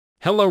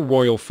Hello,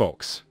 royal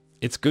folks.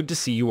 It's good to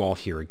see you all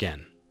here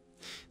again.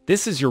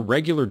 This is your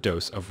regular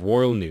dose of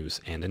royal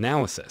news and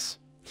analysis.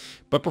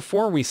 But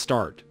before we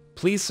start,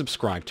 please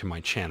subscribe to my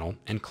channel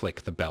and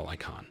click the bell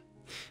icon.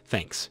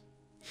 Thanks.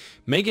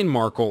 Meghan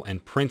Markle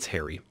and Prince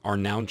Harry are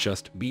now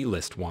just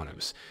B-list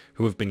wannabes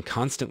who have been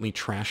constantly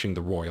trashing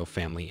the royal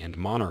family and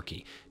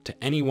monarchy to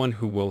anyone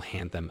who will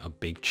hand them a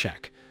big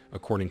check,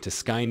 according to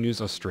Sky News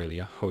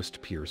Australia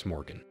host Piers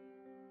Morgan.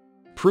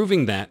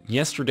 Proving that,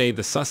 yesterday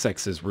the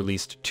Sussexes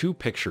released 2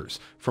 pictures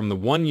from the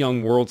One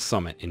Young World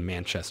Summit in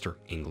Manchester,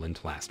 England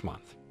last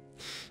month.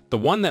 The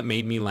one that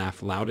made me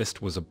laugh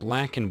loudest was a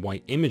black and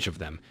white image of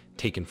them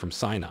taken from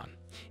Saigon,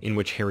 in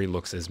which Harry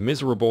looks as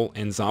miserable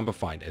and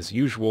zombified as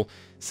usual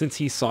since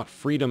he sought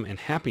freedom and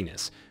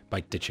happiness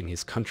by ditching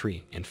his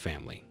country and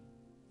family.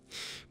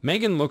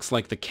 Meghan looks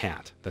like the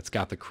cat that's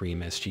got the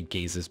cream as she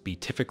gazes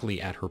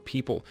beatifically at her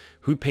people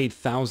who'd paid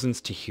thousands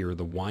to hear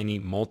the whiny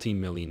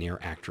multi-millionaire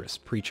actress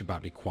preach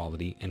about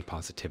equality and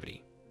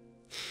positivity.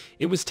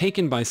 It was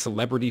taken by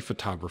celebrity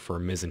photographer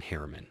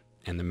Middleton,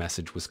 and the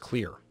message was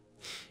clear.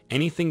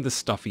 Anything the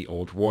stuffy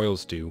old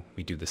royals do,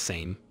 we do the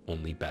same,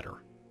 only better.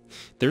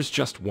 There's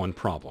just one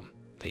problem.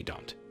 They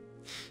don't.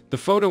 The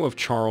photo of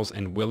Charles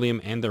and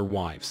William and their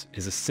wives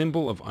is a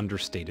symbol of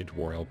understated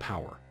royal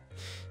power.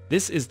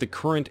 This is the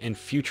current and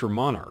future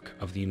monarch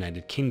of the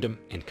United Kingdom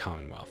and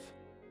Commonwealth.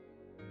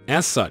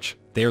 As such,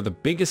 they are the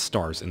biggest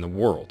stars in the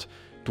world,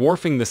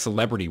 dwarfing the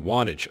celebrity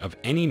wattage of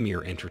any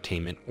mere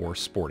entertainment or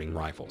sporting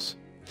rivals.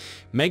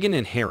 Meghan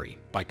and Harry,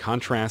 by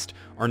contrast,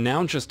 are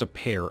now just a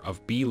pair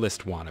of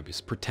B-list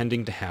wannabes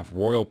pretending to have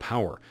royal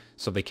power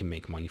so they can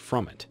make money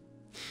from it.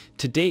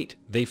 To date,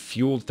 they've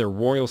fueled their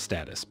royal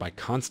status by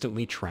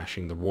constantly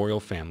trashing the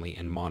royal family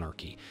and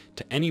monarchy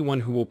to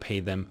anyone who will pay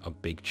them a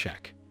big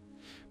check.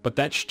 But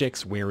that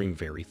shtick's wearing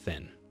very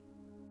thin.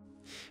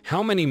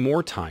 How many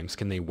more times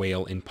can they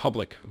wail in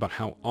public about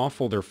how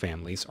awful their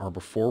families are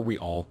before we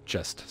all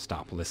just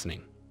stop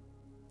listening?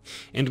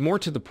 And more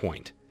to the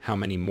point, how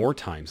many more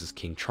times is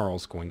King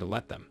Charles going to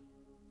let them?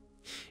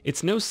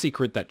 It's no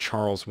secret that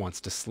Charles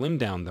wants to slim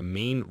down the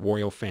main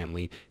royal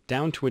family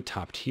down to a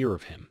top tier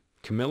of him,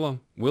 Camilla,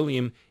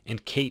 William,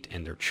 and Kate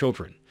and their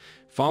children,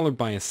 followed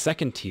by a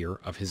second tier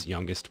of his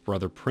youngest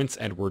brother Prince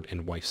Edward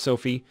and wife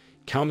Sophie,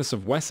 Countess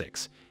of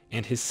Wessex,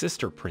 and his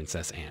sister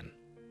Princess Anne.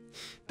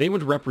 They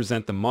would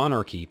represent the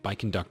monarchy by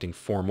conducting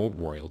formal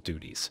royal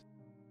duties.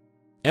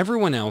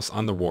 Everyone else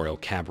on the royal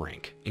cab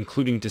rank,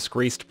 including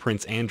disgraced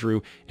Prince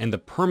Andrew and the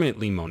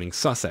permanently moaning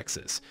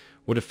Sussexes,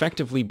 would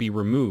effectively be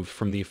removed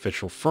from the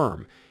official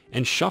firm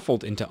and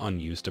shuffled into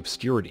unused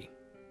obscurity.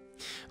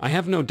 I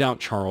have no doubt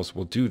Charles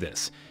will do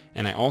this,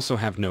 and I also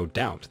have no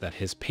doubt that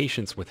his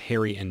patience with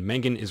Harry and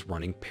Meghan is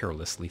running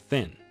perilously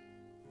thin.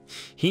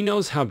 He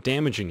knows how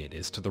damaging it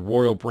is to the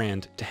royal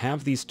brand to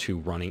have these two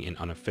running an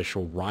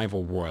unofficial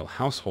rival royal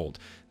household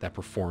that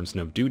performs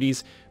no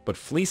duties but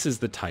fleeces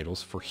the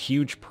titles for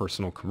huge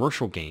personal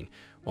commercial gain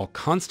while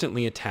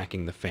constantly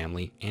attacking the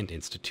family and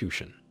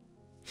institution.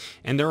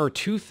 And there are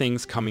 2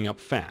 things coming up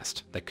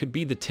fast that could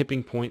be the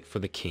tipping point for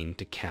the king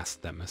to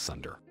cast them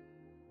asunder.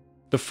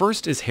 The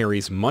first is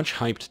Harry's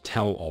much-hyped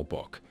tell-all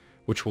book,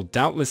 which will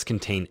doubtless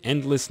contain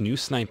endless new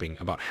sniping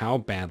about how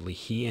badly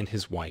he and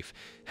his wife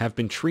have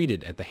been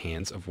treated at the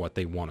hands of what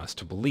they want us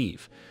to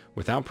believe,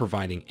 without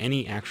providing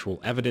any actual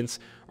evidence,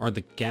 are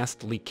the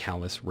ghastly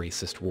callous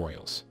racist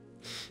royals.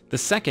 The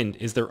second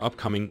is their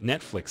upcoming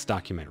Netflix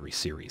documentary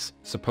series,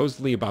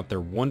 supposedly about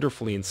their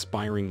wonderfully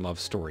inspiring love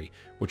story,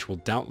 which will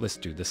doubtless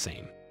do the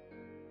same.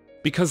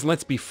 Because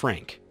let's be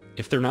frank,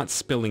 if they're not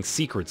spilling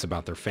secrets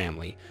about their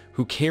family,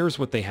 who cares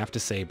what they have to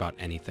say about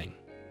anything?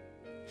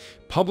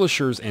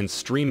 Publishers and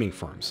streaming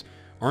firms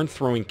aren't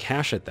throwing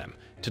cash at them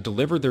to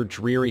deliver their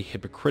dreary,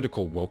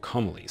 hypocritical woke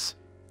homilies.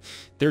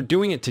 They're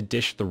doing it to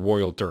dish the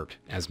royal dirt,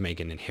 as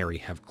Meghan and Harry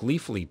have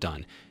gleefully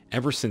done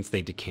ever since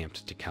they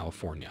decamped to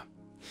California.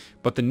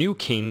 But the new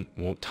king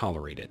won't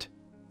tolerate it.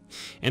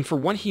 And for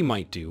what he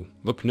might do,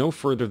 look no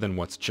further than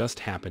what's just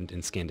happened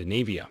in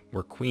Scandinavia,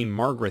 where Queen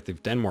Margaret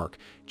of Denmark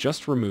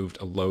just removed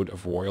a load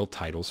of royal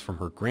titles from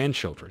her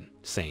grandchildren,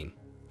 saying,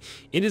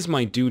 "It is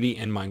my duty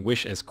and my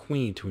wish as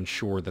queen to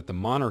ensure that the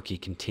monarchy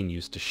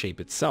continues to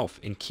shape itself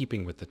in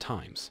keeping with the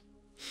times.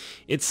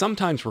 It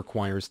sometimes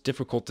requires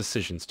difficult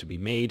decisions to be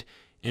made,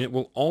 and it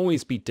will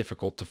always be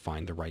difficult to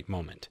find the right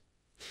moment.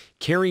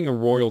 Carrying a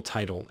royal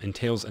title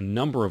entails a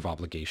number of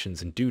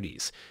obligations and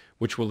duties,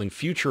 which will in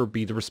future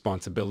be the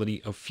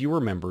responsibility of fewer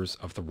members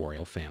of the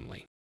royal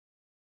family."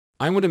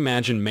 I would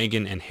imagine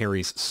Meghan and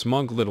Harry's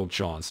smug little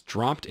jaws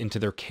dropped into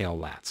their kale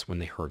lats when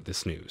they heard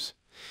this news.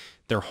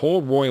 Their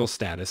whole royal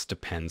status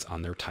depends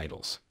on their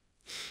titles.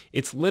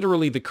 It's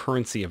literally the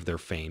currency of their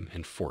fame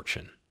and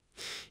fortune.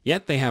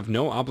 Yet they have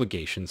no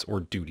obligations or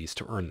duties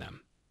to earn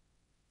them.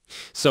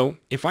 So,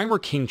 if I were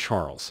King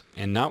Charles,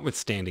 and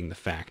notwithstanding the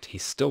fact he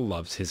still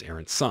loves his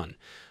errant son,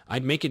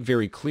 I'd make it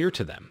very clear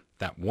to them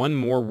that one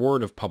more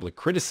word of public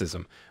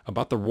criticism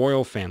about the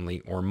royal family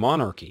or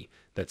monarchy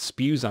that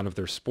spews out of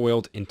their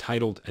spoiled,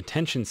 entitled,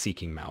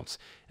 attention-seeking mouths,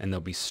 and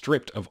they'll be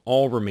stripped of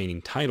all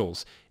remaining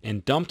titles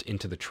and dumped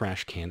into the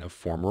trash can of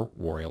former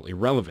royal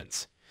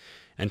irrelevance.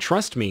 And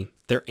trust me,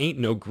 there ain't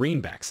no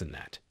greenbacks in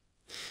that.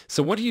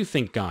 So what do you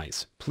think,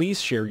 guys?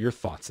 Please share your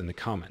thoughts in the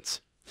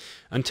comments.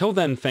 Until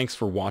then, thanks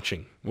for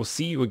watching. We'll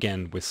see you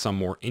again with some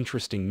more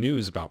interesting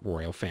news about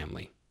royal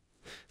family.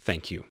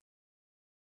 Thank you.